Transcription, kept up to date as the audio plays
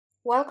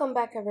Welcome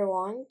back,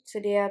 everyone.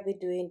 Today I'll be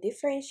doing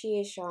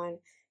differentiation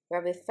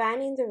where we'll be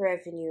finding the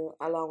revenue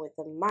along with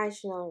the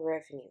marginal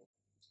revenue.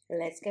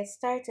 Let's get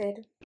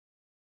started.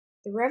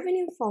 The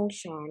revenue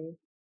function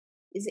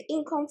is the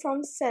income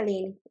from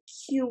selling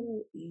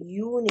Q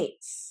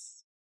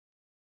units.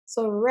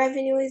 So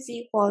revenue is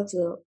equal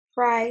to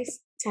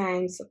price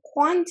times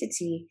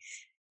quantity,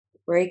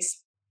 where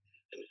it's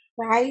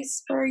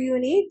price per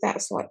unit.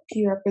 That's what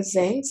Q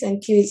represents,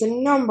 and Q is the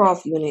number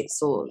of units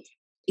sold.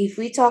 If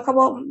we talk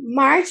about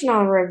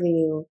marginal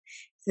revenue,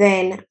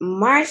 then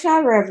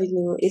marginal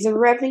revenue is a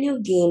revenue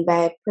gained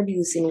by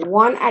producing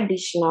one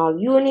additional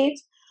unit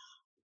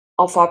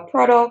of a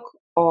product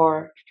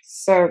or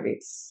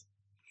service.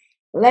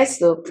 Let's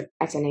look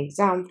at an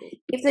example.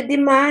 If the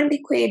demand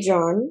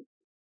equation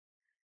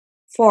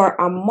for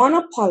a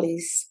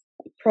monopolist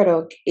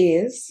product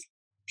is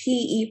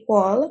P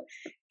equal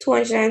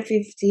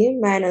 250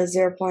 minus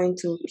 0.2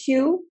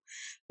 Q,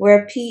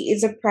 where P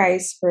is the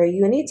price per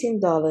unit in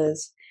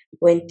dollars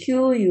when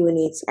Q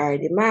units are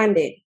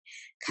demanded.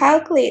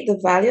 Calculate the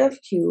value of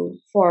Q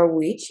for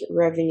which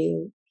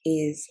revenue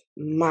is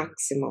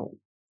maximum.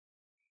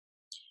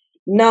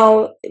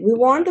 Now, we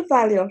want the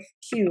value of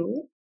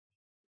Q.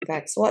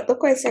 That's what the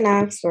question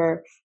asks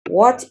for.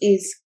 What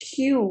is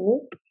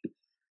Q?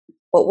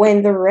 But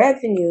when the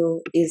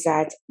revenue is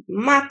at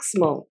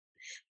maximum.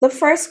 The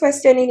first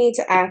question you need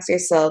to ask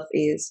yourself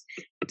is,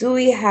 do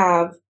we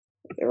have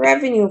the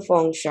revenue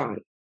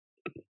function?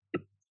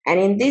 And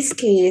in this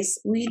case,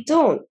 we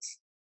don't.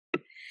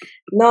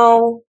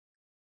 Now,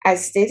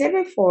 as stated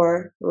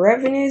before,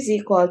 revenue is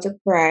equal to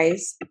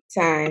price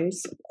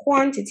times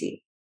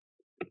quantity.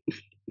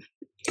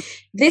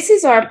 This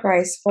is our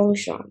price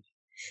function.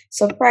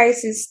 So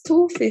price is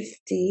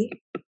 250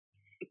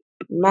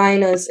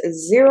 minus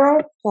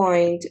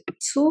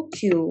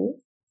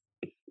 0.2Q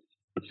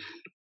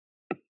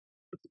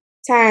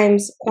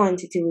times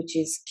quantity, which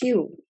is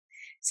Q.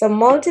 So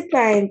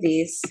multiplying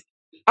this,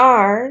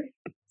 R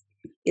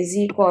is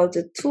equal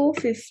to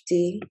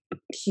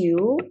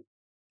 250Q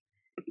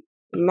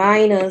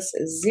minus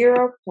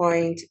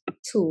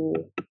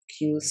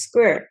 0.2Q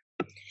squared.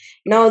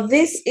 Now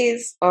this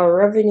is our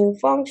revenue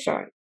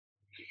function.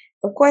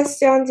 The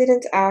question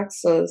didn't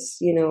ask us,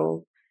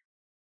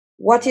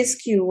 what is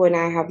Q when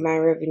I have my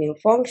revenue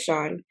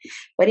function?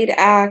 But it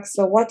asks,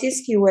 so what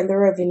is Q when the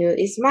revenue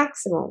is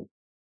maximum?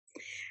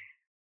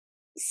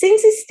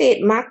 Since it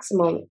state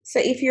maximum,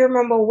 so if you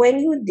remember when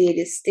you did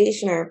the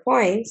stationary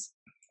points,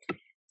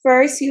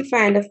 first you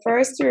find the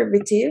first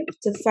derivative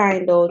to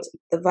find out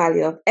the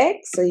value of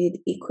x. So you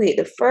equate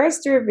the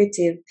first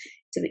derivative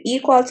to be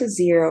equal to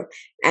 0,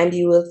 and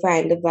you will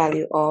find the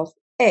value of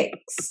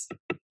x,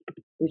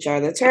 which are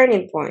the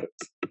turning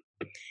points.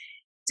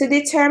 To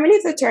determine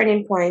if the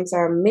turning points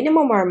are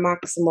minimum or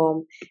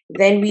maximum,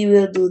 then we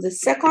will do the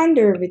second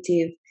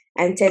derivative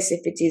and test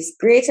if it is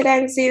greater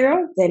than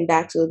 0, then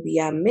that will be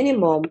a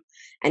minimum.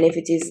 And if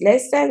it is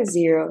less than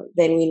 0,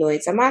 then we know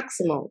it's a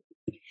maximum.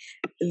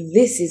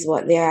 This is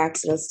what they're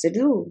asking us to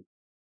do.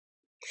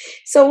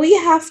 So we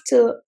have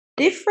to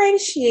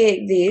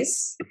differentiate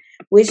this,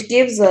 which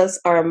gives us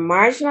our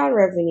marginal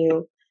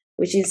revenue,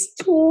 which is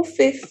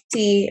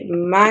 250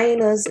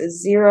 minus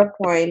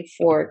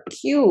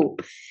 0.4Q.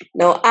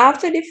 Now,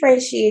 after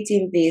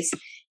differentiating this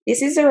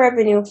is a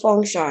revenue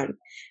function.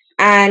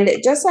 And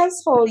just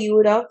as how you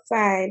would have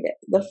find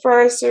the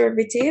first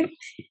derivative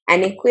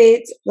and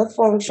equate the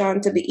function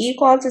to be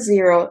equal to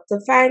 0 to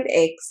find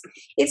x,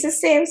 it's the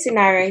same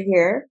scenario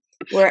here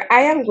where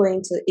I am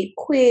going to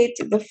equate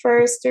the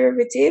first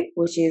derivative,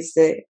 which is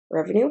the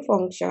revenue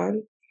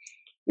function,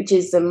 which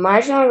is the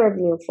marginal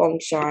revenue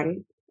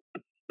function.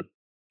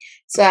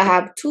 So I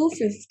have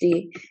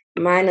 250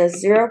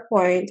 minus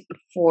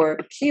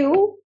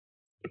 0.4Q,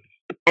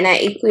 and I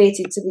equate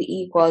it to be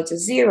equal to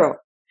 0.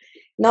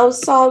 Now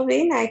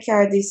solving, I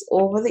carry this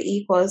over the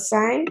equal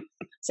sign.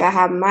 So I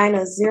have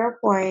minus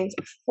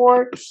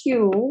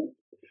 0.4Q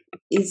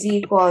is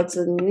equal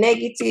to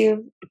negative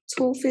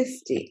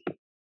 250.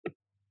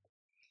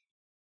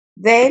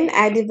 Then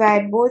I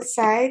divide both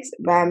sides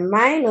by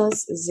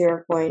minus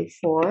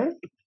 0.4.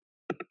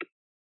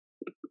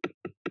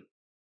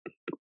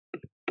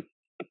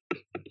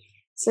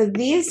 So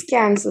these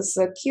cancel.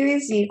 So Q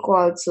is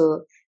equal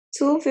to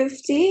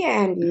 250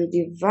 and you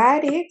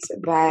divide it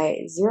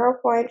by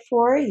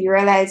 0.4. You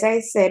realize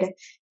I said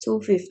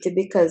 250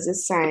 because the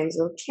signs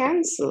will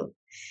cancel.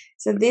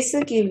 So this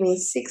will give me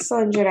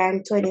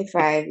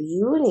 625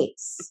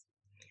 units.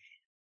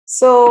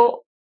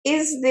 So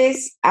is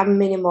this a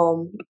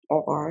minimum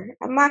or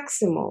a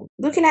maximum?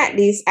 Looking at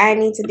this, I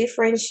need to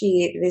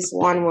differentiate this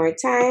one more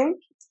time.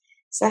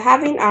 So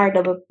having R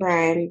double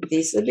prime,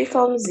 this will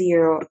become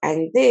 0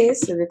 and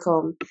this will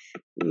become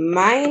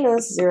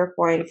minus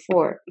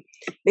 0.4.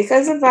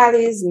 Because the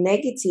value is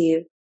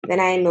negative,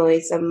 then I know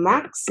it's a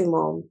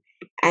maximum.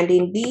 And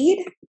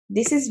indeed,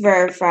 this is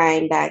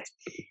verifying that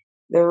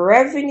the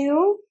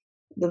revenue,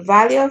 the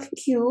value of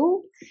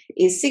Q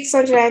is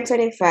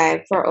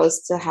 625 for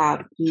us to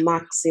have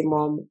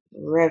maximum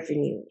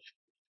revenue.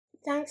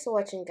 Thanks for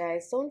watching,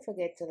 guys. Don't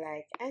forget to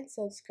like and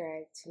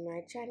subscribe to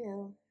my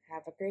channel.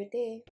 Have a great day.